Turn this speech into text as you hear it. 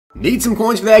Need some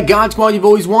coins for that God Squad you've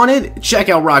always wanted? Check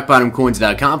out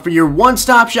rockbottomcoins.com for your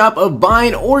one-stop shop of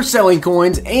buying or selling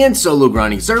coins and solo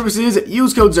grinding services.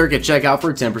 Use code Zirksee at checkout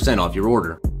for 10% off your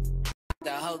order.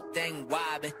 The whole thing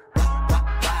wobbin'.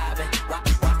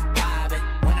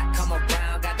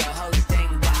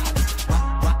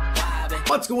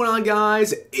 What's going on,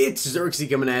 guys? It's Zirksee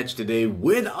coming at you today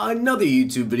with another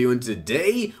YouTube video, and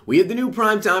today we have the new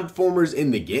Primetime performers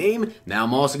in the game. Now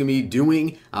I'm also going to be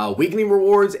doing weekly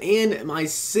rewards and my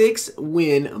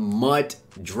 6-win MUT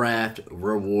draft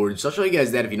rewards. So I'll show you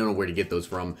guys that if you don't know where to get those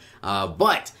from.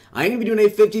 But I'm going to be doing a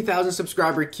 50,000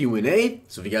 subscriber Q&A.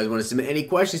 So if you guys want to submit any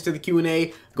questions to the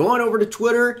Q&A, go on over to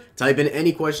Twitter, type in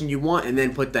any question you want, and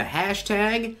then put the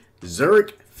hashtag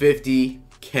Zirk50.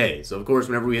 So of course,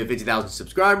 whenever we have 50,000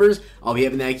 subscribers, I'll be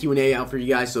having that Q&A out for you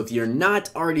guys. So if you're not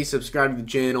already subscribed to the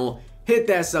channel, hit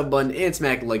that sub button and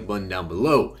smack the like button down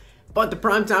below. But the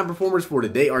primetime performers for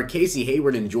today are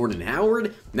Hayward and Jordan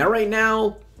Howard. Now right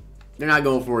now, they're not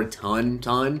going for a ton.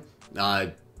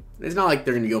 It's not like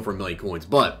they're going to go for a million coins,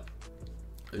 but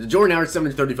Jordan Howard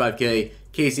 735k,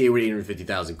 Hayward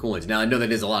 850,000 coins. Now I know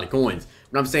that is a lot of coins,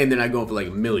 but I'm saying they're not going for like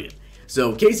a million.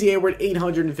 So Hayward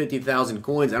 850,000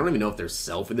 coins. I don't even know if they're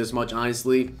sell for this much,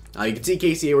 honestly. You can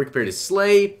see Hayward compared to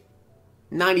Slay,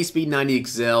 90 speed, 90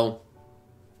 excel,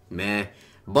 meh.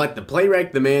 But the play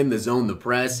rec, the man, the zone, the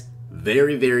press,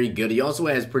 very, very good. He also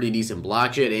has pretty decent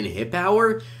block shed and hit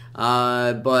power,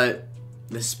 but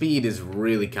the speed is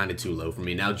really kind of too low for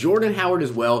me. Now Jordan Howard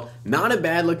as well, not a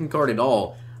bad looking card at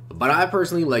all, but I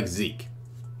personally like Zeke.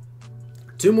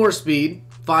 2 more speed,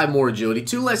 5 more agility,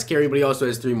 2 less carry, but he also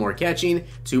has 3 more catching,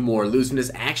 2 more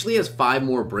elusiveness, actually has 5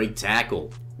 more break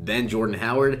tackle than Jordan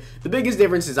Howard. The biggest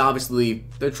difference is obviously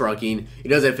the trucking. He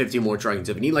does have 15 more trucking,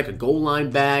 so if you need like a goal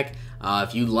line back,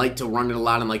 if you like to run it a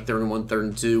lot on like 3rd and 1, 3rd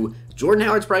and 2, Jordan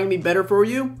Howard's probably going to be better for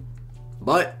you,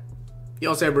 but you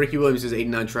also have Ricky Williams'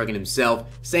 89 trucking himself,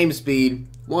 same speed,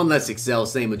 1 less excel,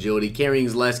 same agility,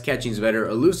 carrying's less, catching's better,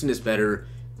 elusiveness better,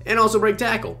 and also break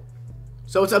tackle.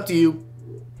 So it's up to you.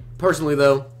 Personally,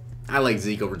 though, I like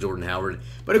Zeke over Jordan Howard.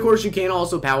 But, of course, you can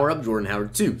also power up Jordan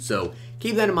Howard, too. So,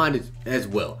 keep that in mind as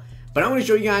well. But I'm going to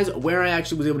show you guys where I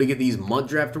actually was able to get these MUT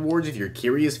draft rewards. If you're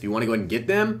curious, if you want to go ahead and get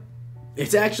them,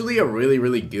 it's actually a really,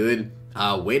 really good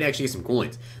way to actually get some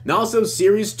coins. Now, also,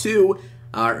 Series 2,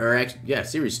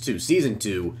 Series 2, Season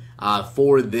 2,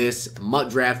 for this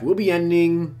MUT draft will be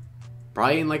ending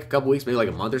probably in like a couple weeks, maybe like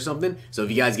a month or something. So if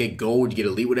you guys get gold, you get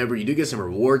elite, whatever, you do get some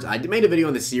rewards. I made a video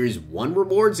on the Series 1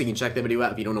 rewards, so you can check that video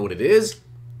out if you don't know what it is.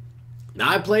 Now,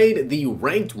 I played the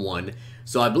ranked one,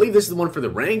 so I believe this is the one for the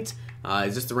ranked.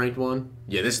 Is this the ranked one?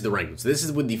 Yeah, this is the ranked one. So this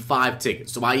is with the 5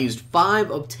 tickets. So I used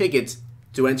 5 of tickets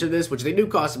to enter this, which they do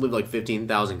cost, I believe, like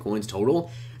 15,000 coins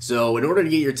total. So in order to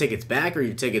get your tickets back or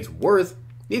your tickets worth,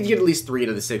 you need to get at least 3 out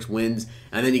of the 6 wins,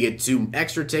 and then you get 2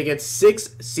 extra tickets,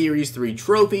 6 Series 3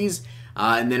 trophies,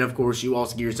 and then, of course, you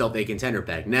also get yourself a contender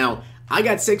pack. Now, I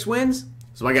got 6 wins,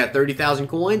 so I got 30,000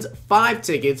 coins, 5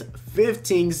 tickets,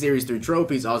 15 Series 3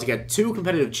 trophies. I also got 2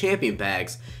 competitive champion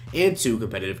packs and 2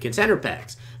 competitive contender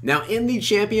packs. Now, in the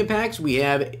champion packs, we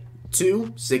have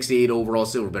 2 68 overall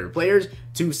silver better players,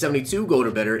 2 72 gold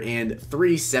or better, and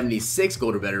 3 76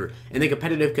 gold or better. In the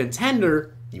competitive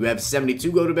contender, you have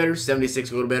 72 gold or better, 76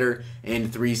 gold or better,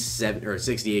 and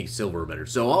 68 silver or better.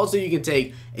 So also you can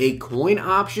take a coin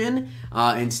option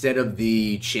instead of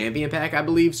the champion pack, I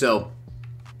believe. So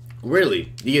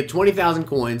really, you get 20,000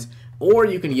 coins, or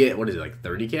you can get, what is it, like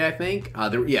 30k, I think?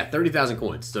 Yeah, 30,000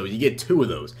 coins. So you get 2 of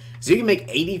those. So you can make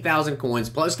 80,000 coins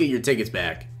plus get your tickets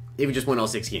back if you just win all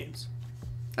 6 games.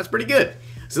 That's pretty good.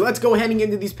 So let's go ahead and get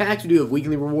into these packs. We do have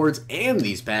weekly rewards and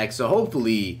these packs, so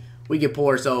hopefully we can pull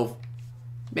ourselves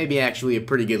maybe actually a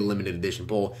pretty good limited edition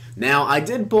pull. Now, I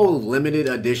did pull limited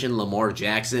edition Lamar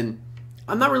Jackson.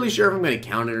 I'm not really sure if I'm going to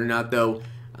count it or not, though.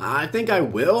 I think I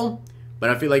will, but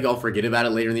I feel like I'll forget about it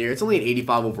later in the year. It's only an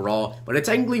 85 overall, but it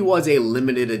technically was a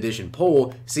limited edition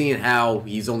pull, seeing how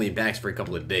he's only in packs for a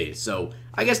couple of days. So,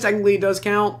 I guess technically it does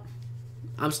count.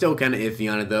 I'm still kind of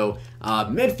iffy on it, though.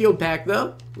 Midfield pack,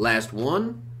 though. Last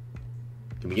one.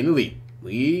 Can we get an elite?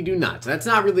 We do not. So that's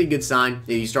not really a good sign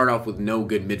if you start off with no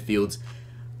good midfields.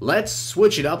 Let's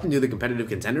switch it up and do the competitive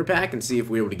contender pack and see if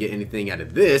we're able to get anything out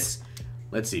of this.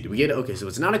 Let's see. Do we get... Okay, so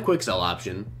it's not a quick sell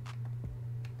option.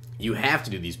 You have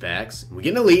to do these packs. We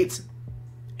get an elite.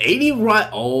 80 right...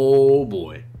 Oh,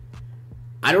 boy.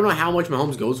 I don't know how much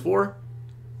Mahomes goes for,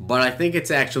 but I think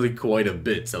it's actually quite a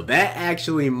bit. So that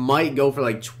actually might go for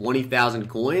like 20,000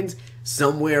 coins,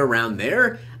 somewhere around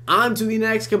there. On to the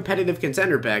next competitive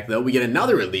contender pack, though. We get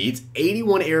another elite.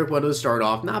 81 Eric Weddle to start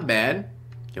off. Not bad.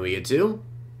 Can we get 2?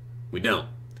 We don't.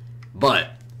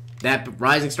 But that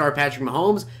rising star Patrick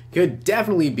Mahomes could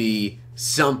definitely be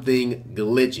something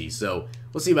glitchy. So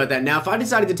we'll see about that. Now, if I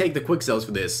decided to take the quick sells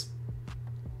for this,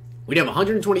 we'd have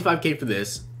 125K for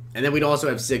this, and then we'd also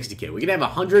have 60K. We could have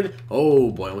 100.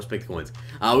 Oh boy, I almost picked the coins.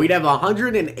 We'd have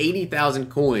 180,000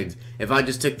 coins if I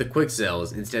just took the quick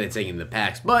sells instead of taking the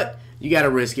packs. But you got to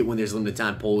risk it when there's limited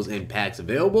time pulls and packs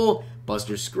available.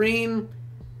 Buster Screen.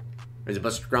 Or is it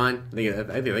Buster Screen? I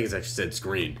think it's actually said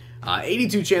Screen.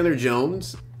 82 Chandler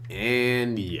Jones.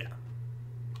 And yeah.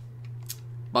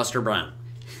 Buster Brown.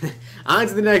 On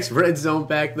to the next red zone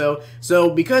pack, though.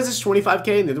 So, because it's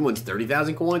 25K and the other one's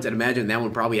 30,000 coins, I'd imagine that one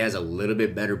probably has a little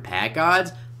bit better pack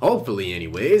odds. Hopefully,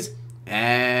 anyways.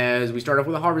 As we start off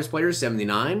with a Harvest Player,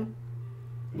 79.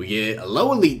 We get a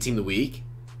low Elite Team of the Week.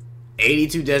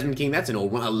 82 Desmond King, that's an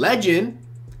old one. A Legend.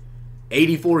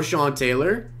 84 Sean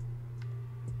Taylor.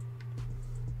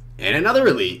 And another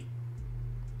Elite.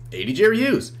 80 Jerry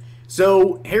Hughes.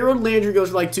 So, Harold Landry goes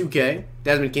for like 2K.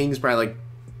 Desmond King is probably like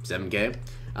 7K.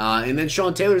 And then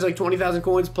Sean Taylor's like 20,000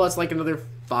 coins plus like another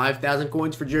 5,000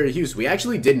 coins for Jerry Hughes. We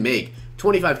actually did make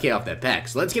 25K off that pack.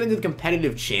 So let's get into the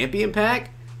competitive champion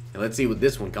pack. And let's see what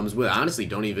this one comes with. I honestly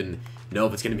don't even know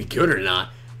if it's going to be good or not.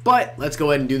 But let's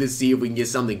go ahead and do this, see if we can get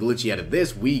something glitchy out of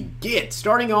this. We get,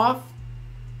 starting off,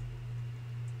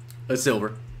 a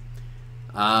silver.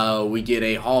 We get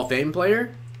a Hall of Fame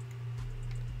player.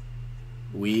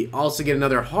 We also get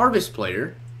another Harvest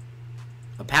player.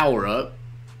 A power-up.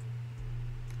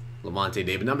 Lavonte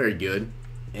David, not very good.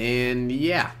 And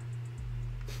yeah.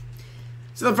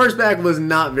 So the first pack was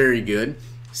not very good.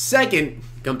 Second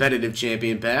competitive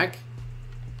champion pack.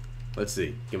 Let's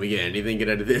see. Can we get anything good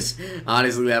out of this?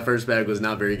 Honestly, that first pack was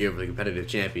not very good for the competitive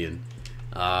champion.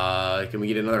 Can we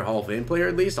get another Hall of Fame player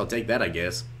at least? I'll take that, I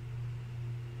guess.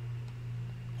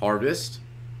 Harvest.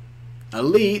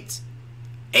 Elite.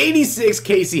 86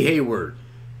 Casey Hayward.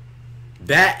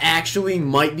 That actually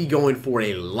might be going for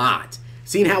a lot.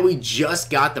 Seeing how we just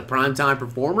got the Primetime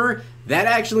Performer, that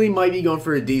actually might be going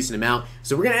for a decent amount.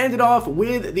 So we're going to end it off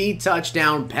with the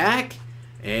touchdown pack.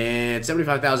 And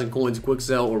 75,000 coins quick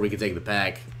sell, or we can take the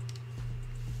pack.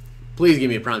 Please give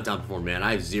me a Primetime Performer, man.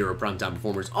 I have 0 Primetime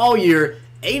Performers all year.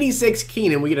 86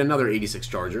 Keenan. We get another 86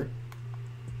 Charger.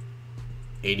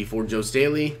 84 Joe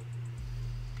Staley.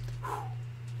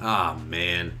 Ah,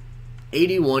 man.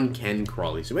 81 Ken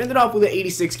Crawley. So we ended off with an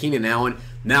 86 Keenan Allen.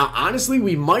 Now, honestly,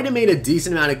 we might have made a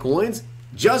decent amount of coins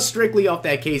just strictly off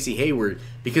that Casey Hayward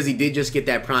because he did just get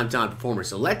that Primetime Performer.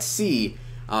 So let's see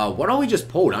what all we just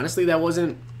pulled. Honestly, that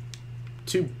wasn't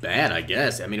too bad, I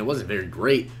guess. I mean, it wasn't very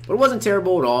great, but it wasn't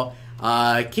terrible at all.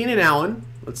 Keenan Allen,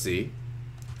 let's see.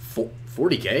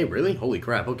 40K, really? Holy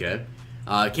crap, okay.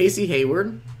 Casey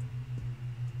Hayward,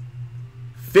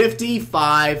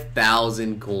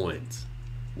 55,000 coins.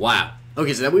 Wow.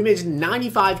 Okay, so that we made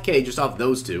 95K just off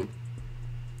those two.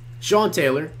 Sean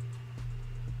Taylor.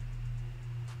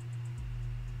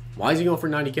 Why is he going for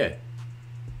 90K?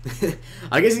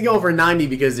 I guess he's going for 90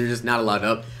 because there's just not a lot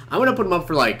up. I'm going to put him up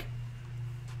for like,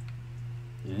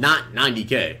 not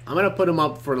 90K. I'm going to put him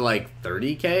up for like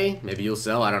 30K. Maybe you'll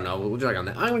sell. I don't know. We'll check on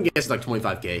that. I'm going to guess like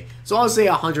 25K. So I'll say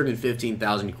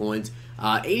 115,000 coins.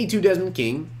 82 Desmond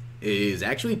King is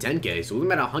actually 10K. So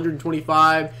we're at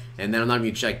 125. And then I'm not even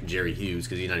going to check Jerry Hughes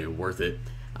because he's not even worth it.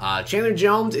 Chandler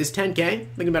Jones is 10K.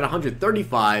 Thinking about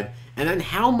 135. And then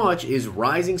how much is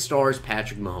Rising Stars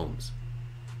Patrick Mahomes?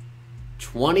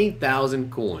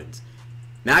 20,000 coins.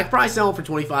 Now I could probably sell him for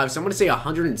 25, so I'm going to say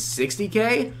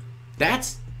 160K.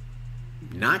 That's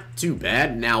not too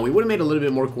bad. Now we would have made a little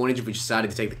bit more coinage if we decided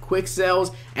to take the quick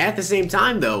sells. At the same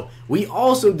time though, we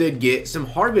also did get some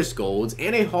Harvest Golds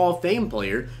and a Hall of Fame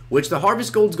player, which the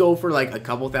Harvest Golds go for like a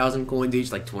couple thousand coins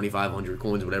each, like 2,500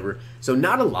 coins, whatever. So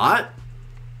not a lot.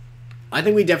 I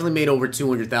think we definitely made over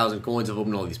 200,000 coins of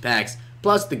opening all these packs.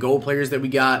 Plus the gold players that we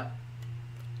got.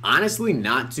 Honestly,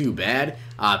 not too bad.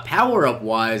 Power-up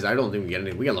wise, I don't think we got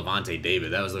anything. We got Lavonte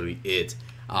David. That was literally it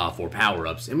for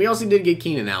power-ups. And we also did get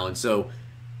Keenan Allen. So,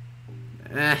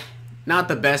 not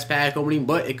the best pack opening,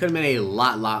 but it could have been a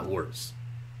lot worse.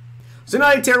 So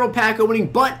not a terrible pack opening,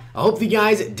 but I hope you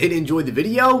guys did enjoy the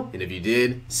video. And if you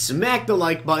did, smack the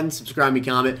like button, subscribe, and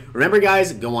comment. Remember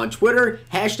guys, go on Twitter,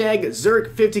 hashtag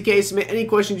Zirk50K, submit any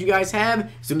questions you guys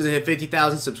have. As soon as I hit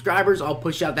 50,000 subscribers, I'll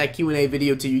push out that Q&A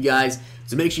video to you guys.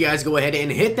 So make sure you guys go ahead and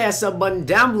hit that sub button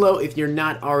down below if you're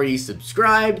not already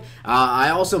subscribed.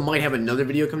 I also might have another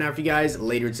video coming out for you guys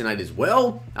later tonight as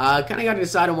well. Kind of got to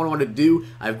decide on what I want to do.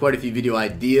 I have quite a few video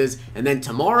ideas. And then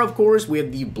tomorrow, of course, we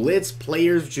have the Blitz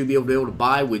players, which you'll be able to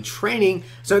buy with training.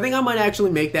 So I think I might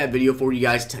actually make that video for you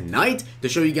guys tonight to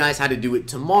show you guys how to do it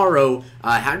tomorrow,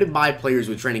 how to buy players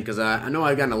with training, because I know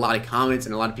I've gotten a lot of comments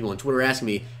and a lot of people on Twitter asking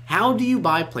me, how do you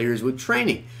buy players with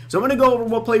training? So I'm going to go over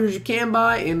what players you can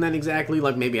buy and then exactly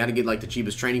like maybe how to get like the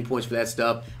cheapest training points for that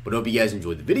stuff. But I hope you guys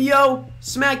enjoyed the video.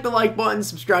 Smack the like button,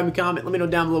 subscribe and comment. Let me know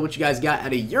down below what you guys got out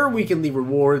of your weekly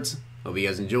rewards. Hope you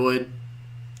guys enjoyed.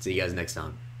 See you guys next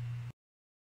time.